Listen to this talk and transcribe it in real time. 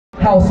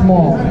how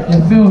small. You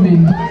feel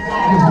me?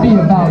 Just be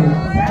about it,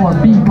 or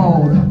be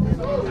bold.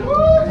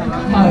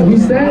 Alright, we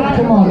set?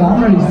 Come on now,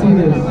 I'm ready to see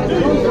this.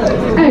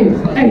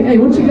 Hey,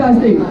 what you guys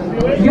think?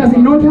 You guys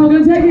think NorCal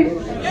gonna take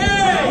it?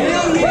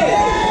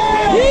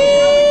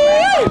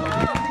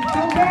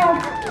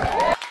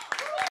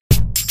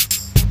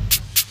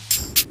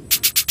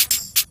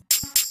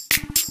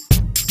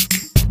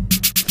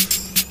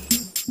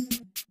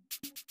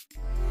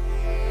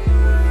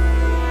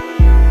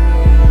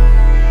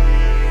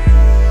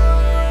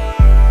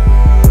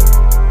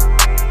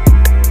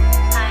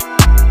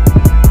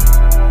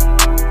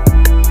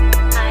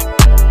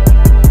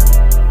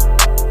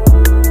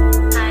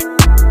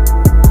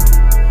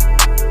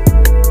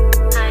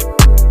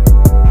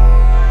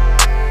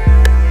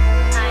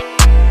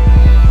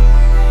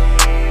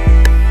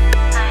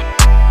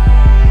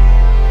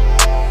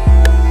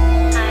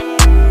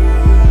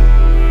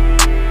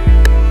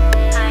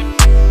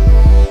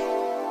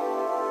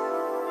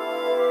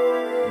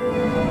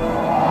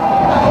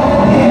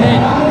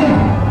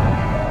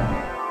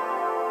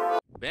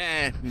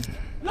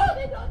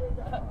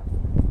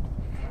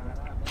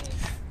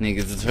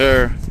 Niggas, it's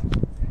her.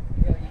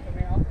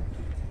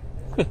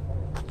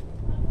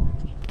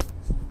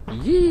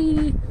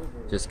 Yee.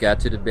 Just got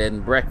to the bed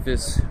and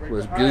breakfast.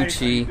 Was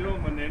Gucci.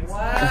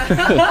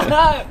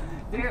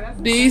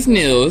 These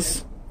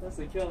news.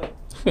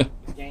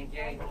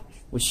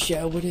 What's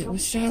shot with it?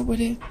 What's shot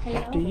with it?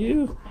 After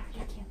you.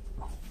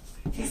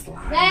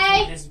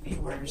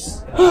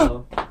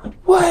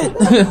 What?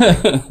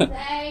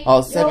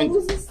 all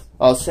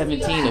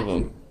 17 of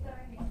them.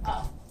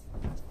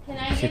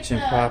 Kitchen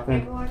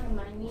popping.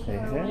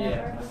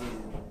 Yeah.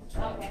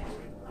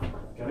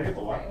 Can I get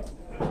the light?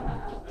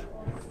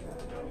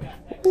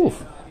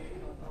 Oof.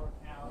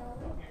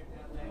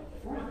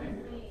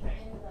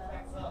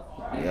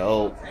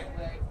 Yo.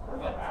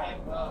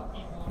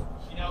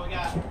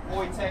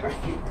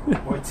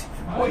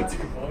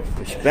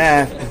 It's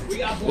bad.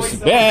 It's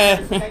bad.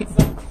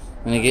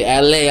 When I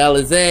get LA,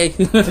 Alizé.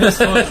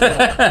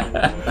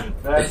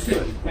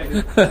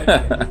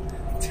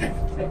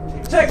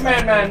 Check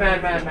man.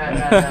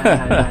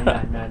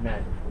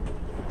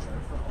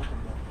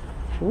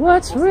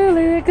 What's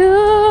really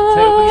good?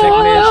 Check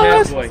man,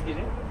 chance boy.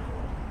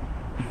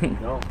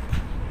 No.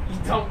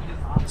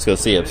 Let's go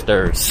see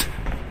upstairs.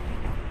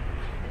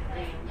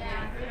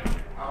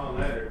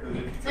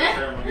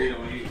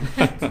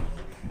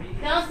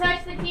 Don't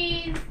touch the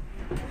keys.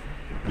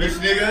 Bitch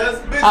niggas.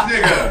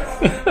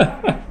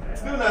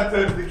 Do not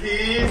touch the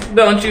keys.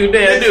 Don't you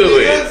dare bitch do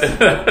niggas.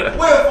 it.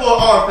 Wherefore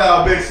art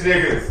thou, bitch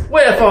niggas?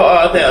 Wherefore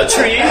art thou,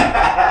 tree?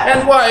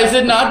 And why is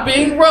it not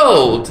being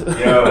rolled?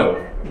 Yo,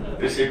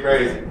 this shit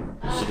crazy.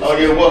 Oh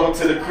yeah, welcome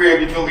to the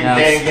crib. You feel me?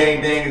 Yes.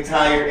 Dang,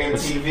 entire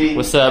MTV.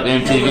 What's up,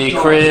 MTV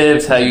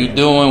Cribs? How you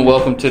doing?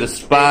 Welcome to the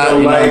spot.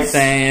 You know what I'm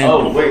saying?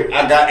 Oh wait,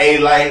 I got a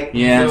light.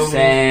 You know what I'm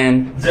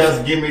saying?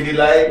 Just give me the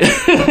light.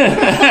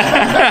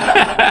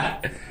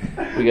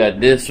 We got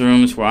this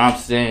room is where I'm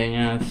staying. You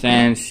know what I'm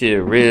saying?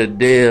 Shit, real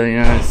deal. You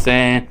know what I'm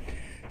saying?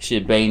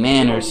 Shit,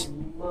 bananas.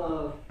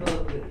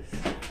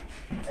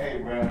 Hey,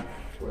 bro.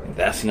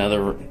 That's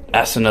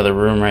another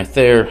room right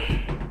there. I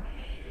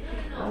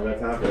don't got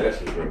time for that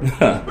shit, bro.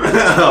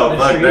 Oh,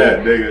 fuck that,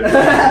 nigga.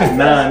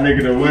 Nah,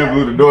 nigga, the wind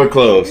blew the door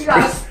closed. I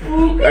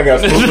got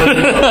spooked.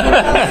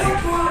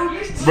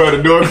 Bro,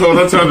 the door closed.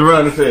 I turned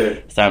around and said,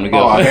 It's time to go.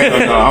 Oh,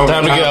 no,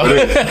 Time to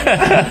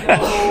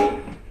go.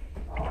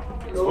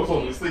 What's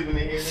on? You sleeping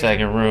in here?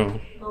 Second room.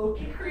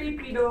 Okay,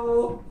 creepy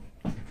though.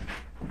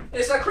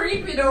 It's a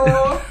creepy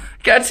though.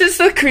 Got you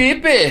so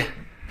creepy. Yeah,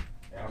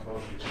 I'm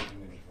supposed to be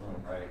sleeping in this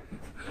room, right?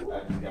 I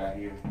just got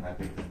here. I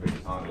think this bitch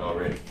is on it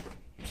already.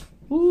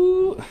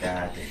 Ooh.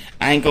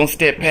 I ain't gonna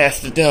step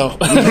past the door.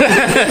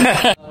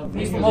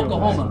 He's from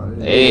Oklahoma.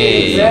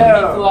 Hey. He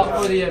flew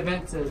out for the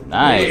event to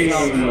Nice.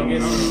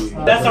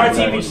 That's our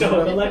TV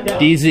show.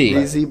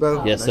 DZ.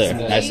 Bro. Yes, sir.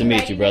 Nice to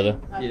meet you, brother.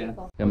 Yeah.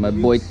 Got my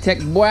boy Tech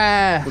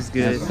Boy. What's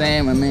good?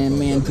 Sam, my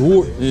man,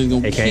 Dort.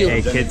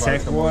 AKA Kid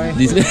Tech Boy.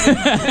 You know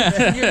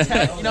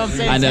what I'm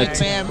saying? I know.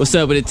 What's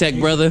up with it, Tech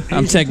brother?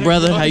 I'm Tech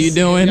brother. How you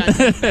doing?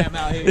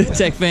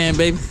 Tech fan,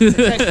 baby.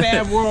 Tech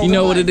fan world. You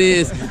know what it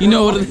is. You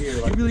know what it is.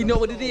 You really know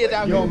what it is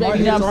out here, baby.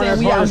 You know what I'm saying?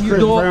 We out here,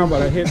 dog.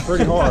 But I hit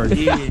pretty hard.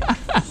 We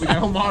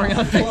got Omari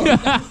on deck.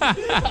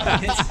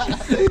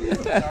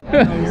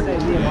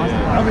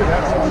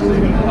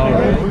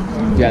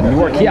 Got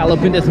NorCal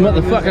up in this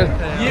motherfucker.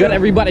 Got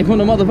everybody from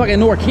the motherfucking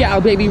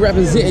NorCal, baby,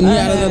 representing. You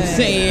know what I'm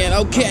saying?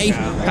 Okay.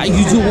 How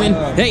you doing?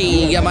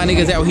 Hey, got my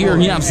niggas out here.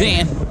 You know what I'm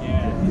saying?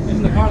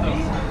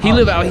 He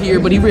live out here,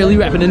 but he really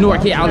rapping in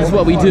NorCal. That's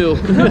what we do.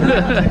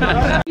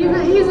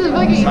 He's a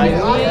fucking.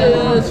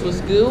 Yes,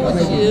 what's good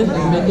with you?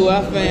 Look who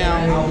I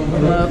found.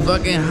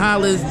 Motherfucking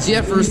Hollis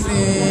Jefferson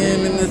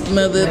in this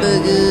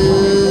motherfucker.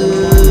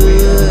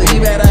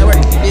 You better work,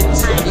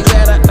 bitch. You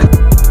better.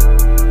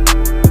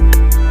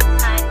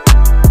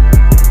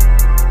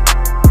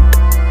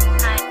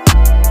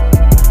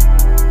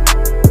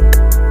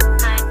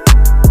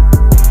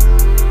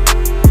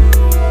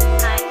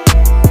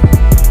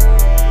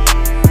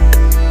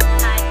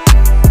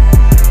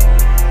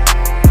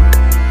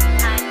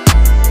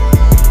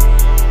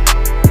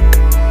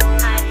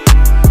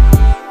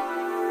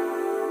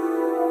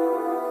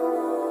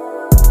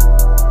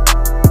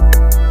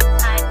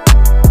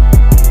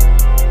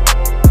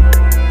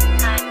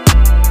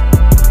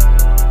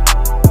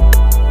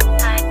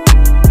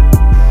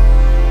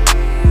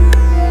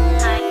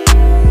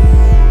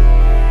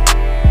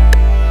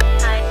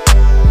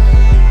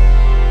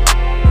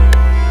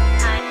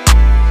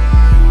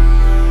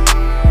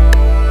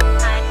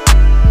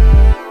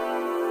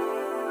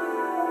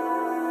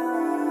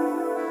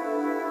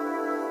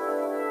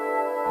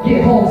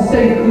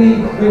 safely.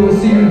 We will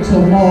see you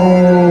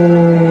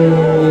tomorrow.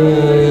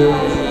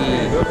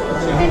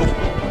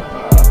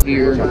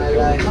 Here,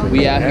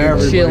 we out here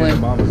chilling,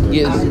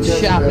 getting some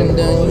shopping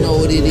done. You know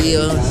what it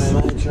is.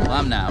 Well,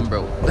 I'm not. I'm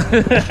broke.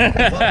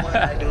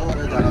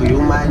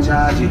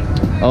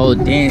 Oh,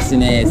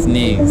 dancing ass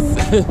niggas.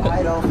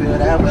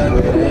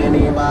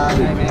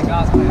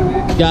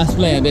 God's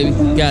plan, baby.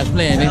 God's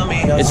plan,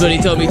 baby. That's what he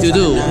told me to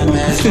do.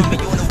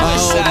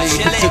 Oh,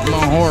 nigga, took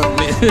my heart,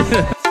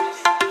 man.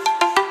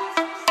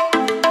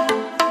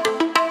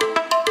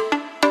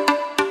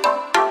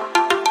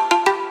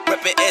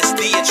 Reppin' SD,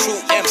 a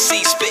true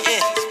MC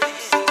spittin'.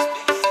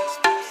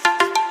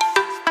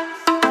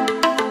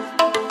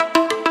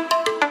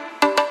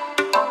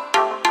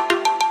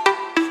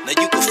 Now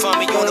you can find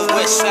me on the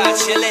west side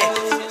chillin'.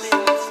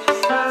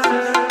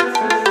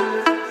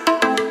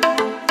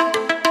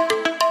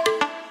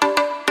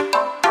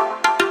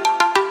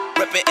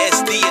 Reppin'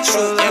 SD, a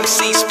true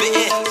MC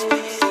spittin'.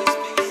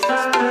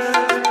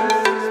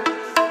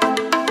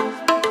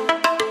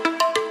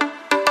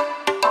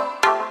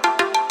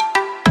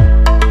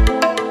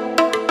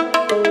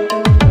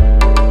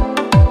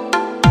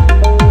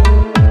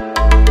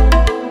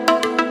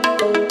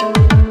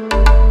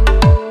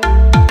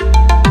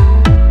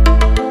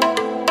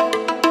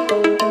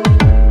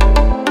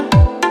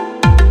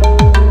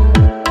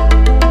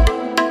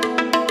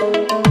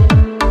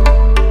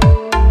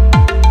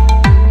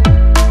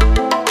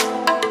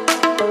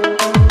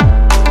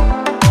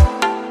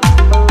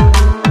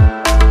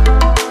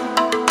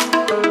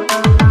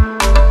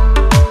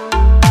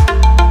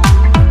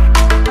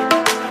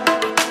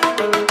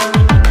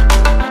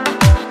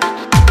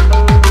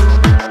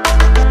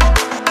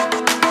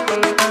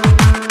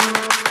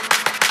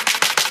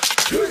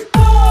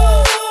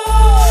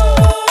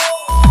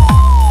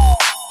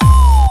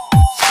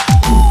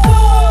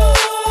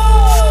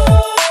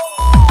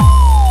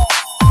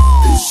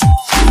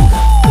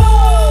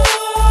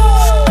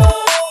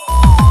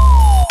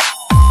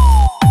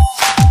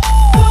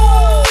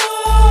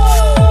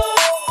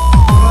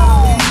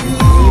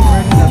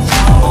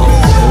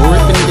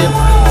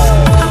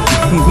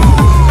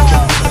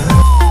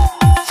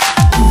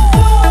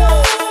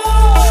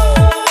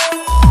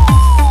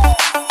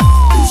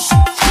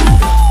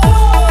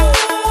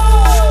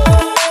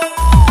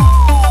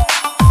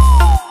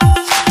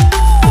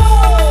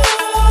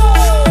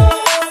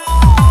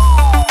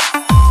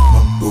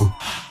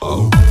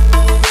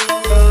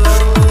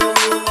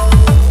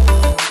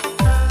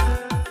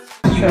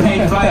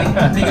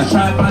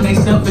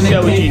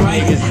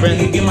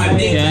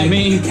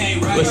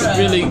 What's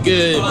really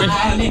good, bro?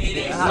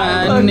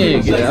 My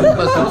nigga, I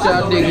fuck with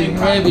y'all niggas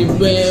heavy, bro.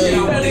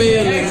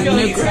 Feeling,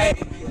 nigga.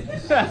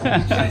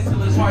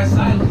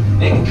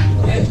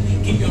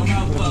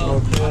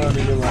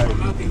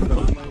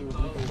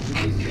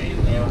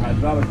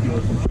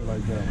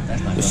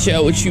 What's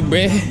up with you,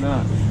 bruh?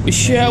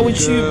 What's up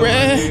with you,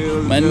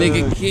 bruh? My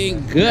nigga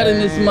King Gut in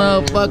this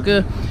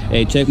motherfucker.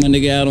 Hey, check my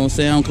nigga out on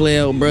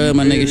SoundCloud, bruh.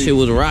 My nigga shit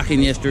was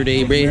rocking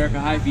yesterday, bruh.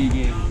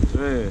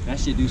 That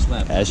shit do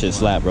slap. That shit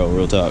slap, bro.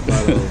 Real talk.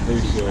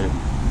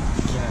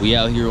 We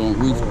out here on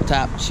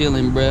rooftop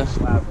chilling, bruh.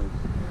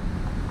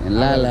 And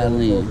La La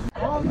Land.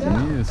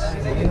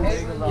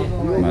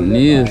 My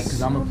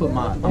knees. I'm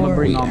gonna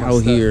bring all my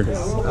out here.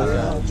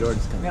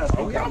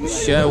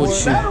 Share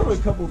with you.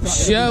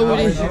 Share with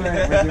it.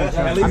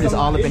 I'm just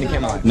all up in the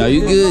camera. No,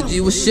 you good,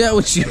 G. What's share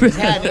with you? You know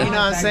what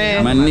I'm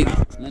saying? My nigga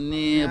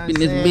up in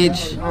this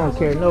bitch. I don't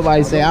care.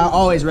 Nobody say. I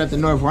always rep the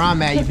north where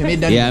I'm at. You feel me?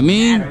 Yeah, I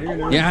mean.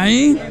 Yeah, I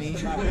mean.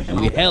 And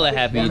we hella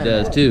happy he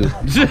does too.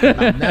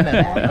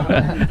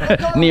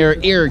 Near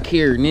ear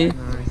care, nigga.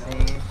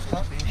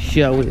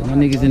 Shout with it. My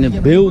niggas in the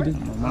building.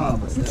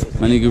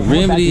 My nigga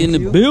Remedy in the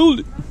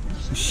building.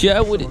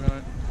 Shout with it.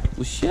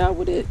 Well, shout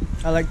with it.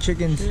 I like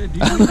chickens.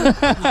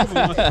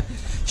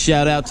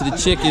 Shout out to the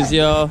chickens,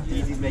 y'all.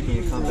 DEEZY's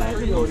making a comeback.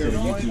 He posted a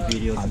YouTube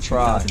video in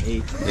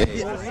 2008.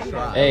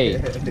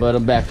 Hey, but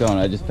I'm back on.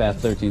 I just passed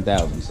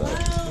 13,000, so.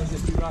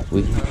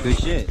 Good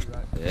shit.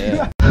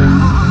 Yeah.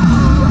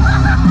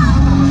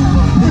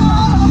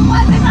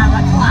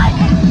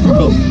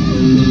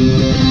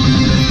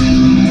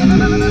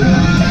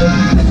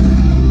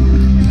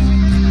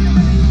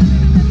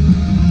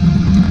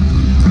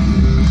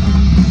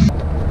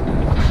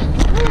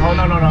 Oh,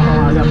 no.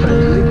 I got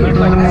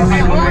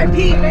R.I.P.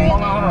 man.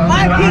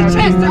 R.I.P.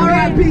 Chester,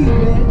 R.I.P.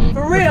 man.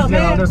 For real,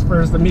 man. this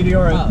first, the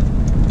meteorite.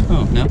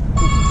 Oh, no.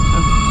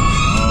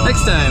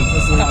 Next time.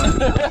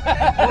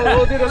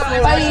 We'll do this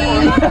Bye.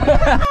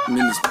 I'm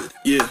in this bit,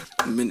 yeah,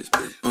 I'm in this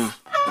bit,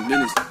 I'm in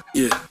this,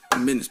 yeah,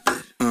 I'm in this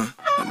bit,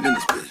 I'm in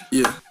this bit,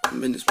 yeah,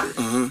 I'm in this bit,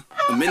 I'm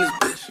in this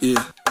bitch, yeah,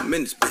 I'm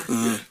in this bit,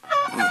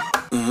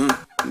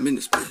 I'm in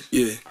this bitch,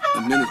 yeah,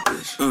 I'm in this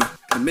bitch,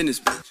 I'm in this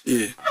bitch,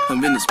 yeah,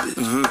 I'm in this bitch,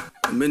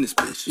 I'm in this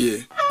bitch,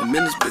 yeah, I'm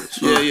in this bitch,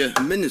 yeah,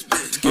 I'm in this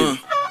bitch,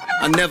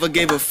 I never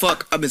gave a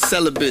fuck, I've been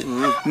celibate.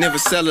 Never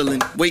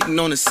settling, waiting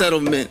on a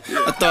settlement.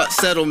 I thought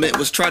settlement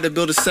was try to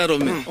build a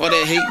settlement. All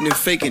that hating and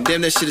faking,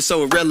 damn that shit is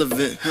so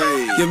irrelevant.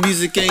 Your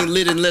music ain't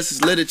lit unless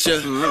it's literature.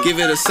 Give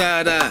it a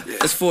side eye,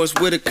 as Forrest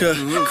Whitaker.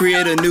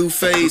 Create a new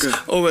phase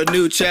or a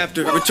new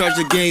chapter. Recharge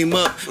the game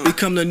up,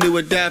 become the new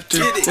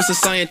adapter. What's a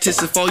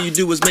scientist if all you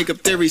do is make up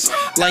theories?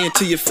 Lying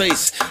to your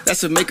face,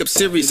 that's a makeup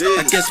series.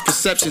 I guess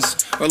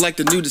perceptions are like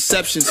the new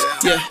deceptions.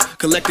 Yeah,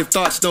 collective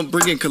thoughts don't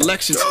bring in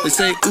collections. They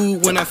say ooh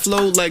when I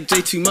flow like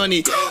J2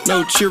 Money.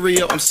 No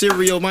Cheerio, I'm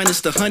cereal minus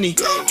the honey.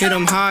 Hit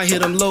 'em high,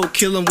 hit 'em low,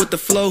 kill 'em with the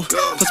flow.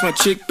 Plus my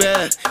chick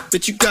bad,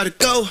 bitch you gotta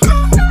go.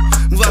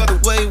 Move out the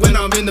way when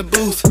I'm in the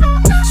booth.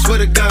 Swear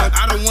to God,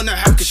 I don't wanna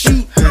have to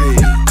shoot.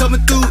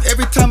 Coming through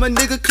every time a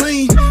nigga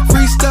clean.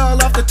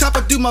 Freestyle off the top,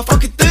 I do my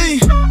fucking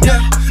thing.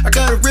 Yeah, I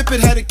gotta rip it,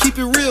 had to keep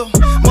it real.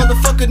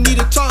 Motherfucker need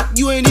to talk,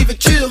 you ain't even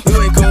chill.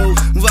 You ain't cold,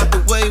 move out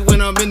the way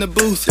when I'm in the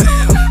booth.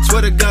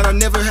 Swear to God, I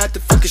never had to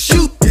fucking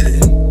shoot.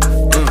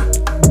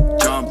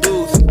 John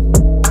Booth,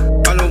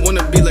 I don't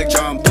wanna be like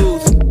John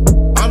Booth.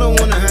 I don't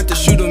wanna have to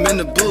shoot him in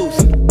the booth.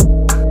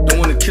 Don't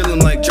wanna kill him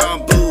like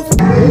John Booth.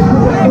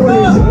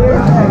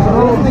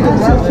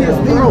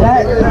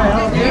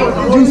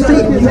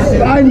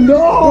 I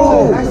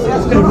know!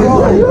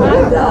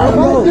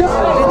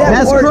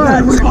 That's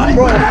correct.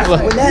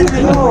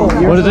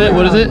 What is it?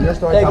 What is it?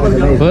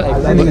 What?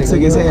 That nigga took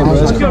his hand, bro.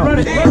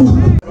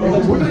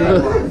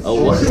 A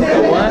what? A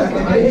what?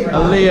 A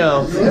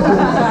Leo.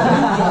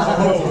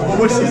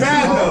 Was she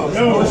bad though?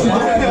 No. Was she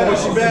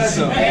bad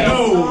though? No.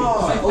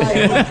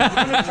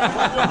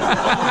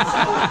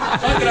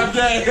 Fuck it, I'm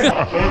gay.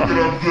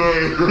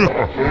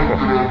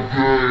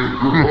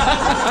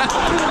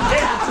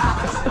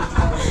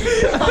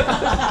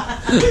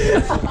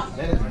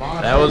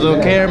 That was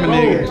on camera,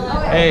 nigga.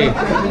 Hey,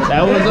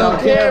 that was on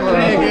camera,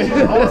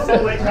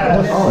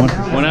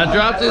 nigga. When I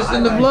drop this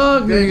in the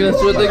vlog, nigga,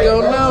 that's what they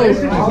gonna know.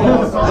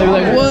 They be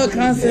like, what?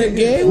 Concept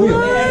gay? What?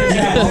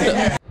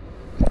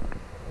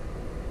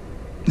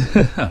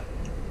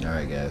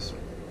 Alright, guys.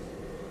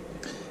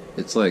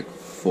 It's like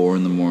 4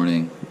 in the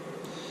morning.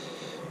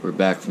 We're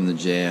back from the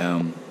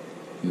jam.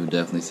 You'll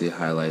definitely see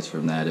highlights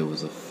from that. It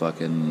was a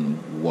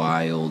fucking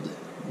wild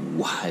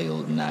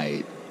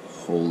night.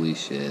 Holy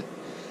shit.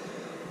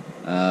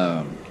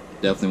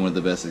 Definitely one of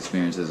the best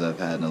experiences I've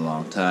had in a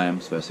long time,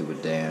 especially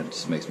with Dan. It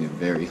just makes me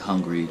very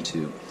hungry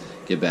to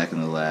get back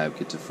in the lab,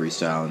 get to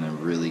freestyling,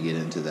 and really get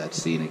into that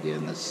scene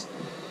again. That's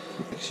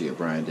next year,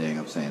 Brian Dang,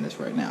 I'm saying this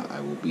right now.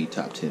 I will be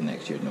top 10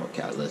 next year in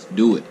NorCal. Let's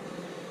do it.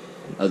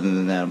 Other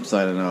than that, I'm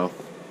signing off.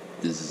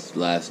 This is the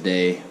last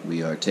day.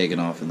 We are taking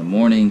off in the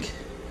morning.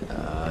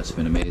 It's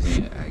been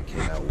amazing. I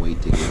cannot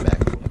wait to get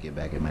back. I want to get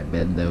back in my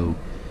bed though.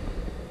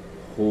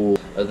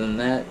 Other than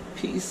that,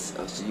 peace.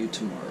 I'll see you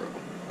tomorrow.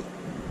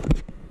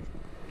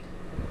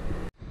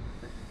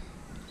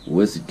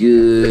 What's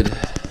good?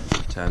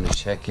 Time to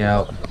check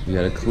out. We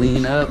gotta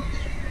clean up.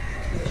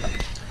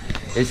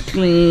 It's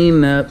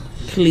clean up,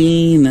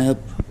 clean up.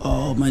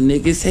 Oh, my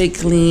niggas say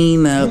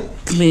clean up,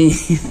 clean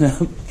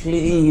up,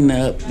 clean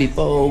up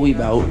before we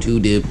bout to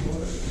dip.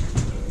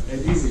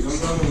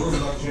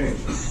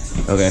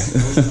 Okay.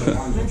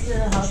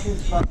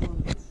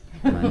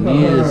 My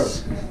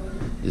niggas,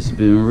 it's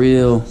been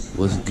real.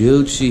 What's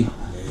Gucci?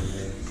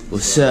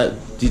 What's up?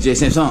 DJ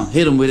Samson,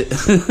 hit him with it.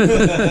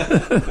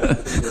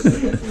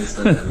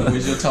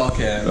 Where's your talk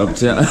at? I'm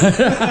telling.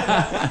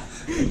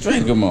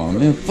 Drink them on,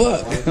 man.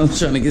 Fuck. I'm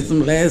trying to get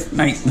some last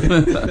night.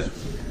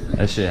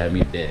 That shit had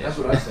me dead. That's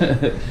what I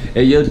said.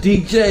 Hey, yo,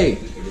 DJ,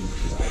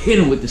 hit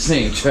him with the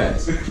same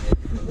track.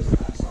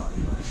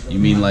 You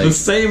mean like the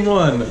same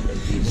one?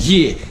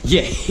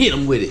 Yeah, hit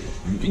him with it.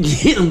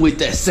 Hit him with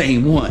that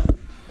same one.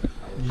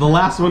 The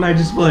last one I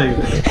just played.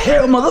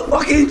 Hell,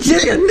 motherfucking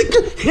yeah,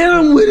 nigga, hit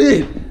him with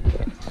it.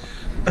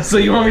 So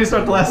you want me to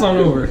start the last song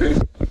over? This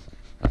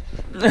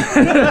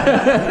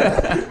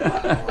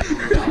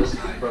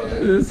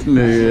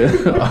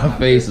nigga, our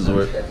faces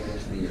work.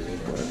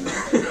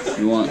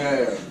 You want?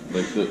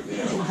 Like the,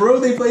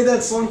 Bro, they played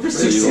that song for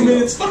 60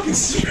 minutes fucking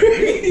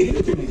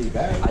straight.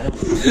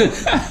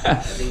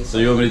 So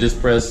you want me to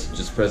just press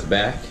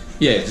back?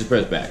 Yeah, just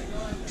press back.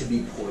 To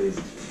be poised.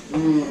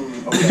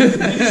 Okay.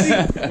 Did you see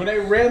when I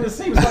ran the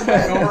same song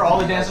back over, all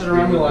the dancers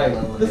around me like,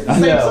 this is the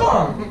same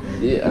song.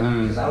 Yeah, I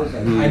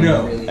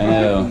know.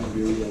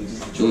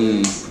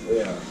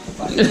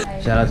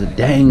 Shout out to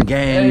Dang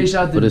Gang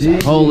for this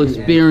whole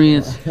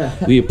experience.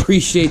 We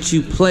appreciate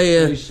you,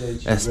 player.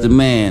 That's the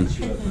man.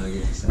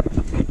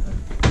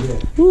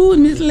 Ooh,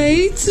 and this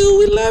lady too.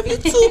 We love you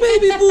too,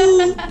 baby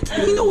boo.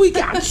 You know we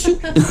got you.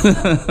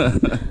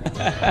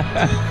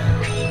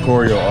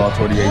 Choreo all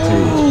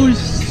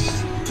 2018.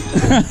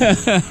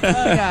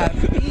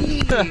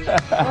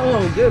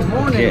 Oh, good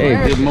morning.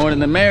 Hey, good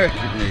morning, America.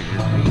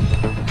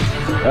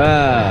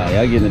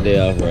 Y'all getting the day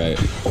off right.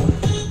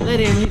 Let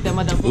him hit the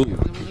motherfucker.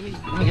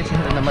 Let me get you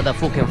in the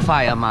motherfucking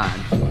fire, man.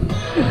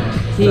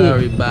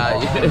 Sorry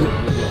about you.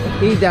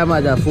 He's that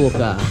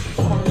motherfucker.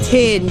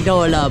 $10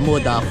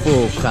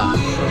 motherfucker.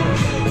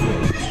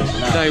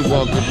 Nah, Night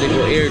walker,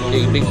 nigga,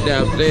 everything, nigga,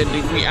 downstairs,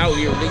 nigga, we out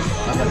here,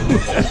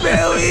 nigga.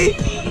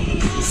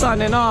 Billy!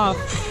 Signing off.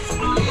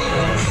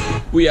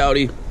 We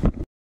outie.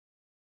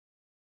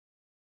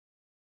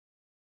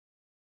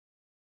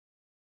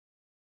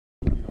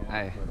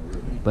 Hey,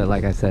 but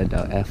like I said,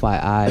 though,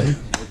 FII,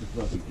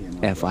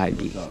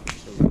 FID.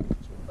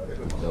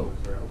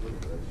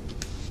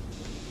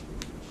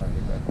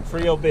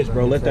 Free your bitch,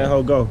 bro. Let that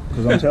hoe go.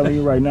 Cause I'm telling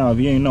you right now, if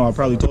you ain't know, I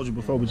probably told you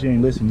before, but you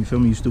ain't listen. You feel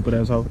me, you stupid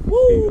asshole?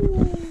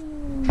 Woo!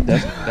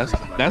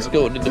 That's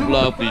going to the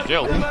blood for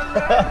sure.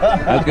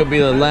 That's gonna be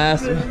the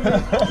last one.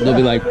 It'll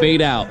be like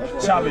fade out.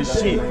 Chopping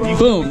shit.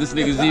 Boom, this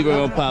nigga Zero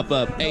gonna pop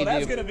up. Hey,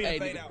 that's nigga, gonna be hey,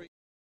 fade nigga. out.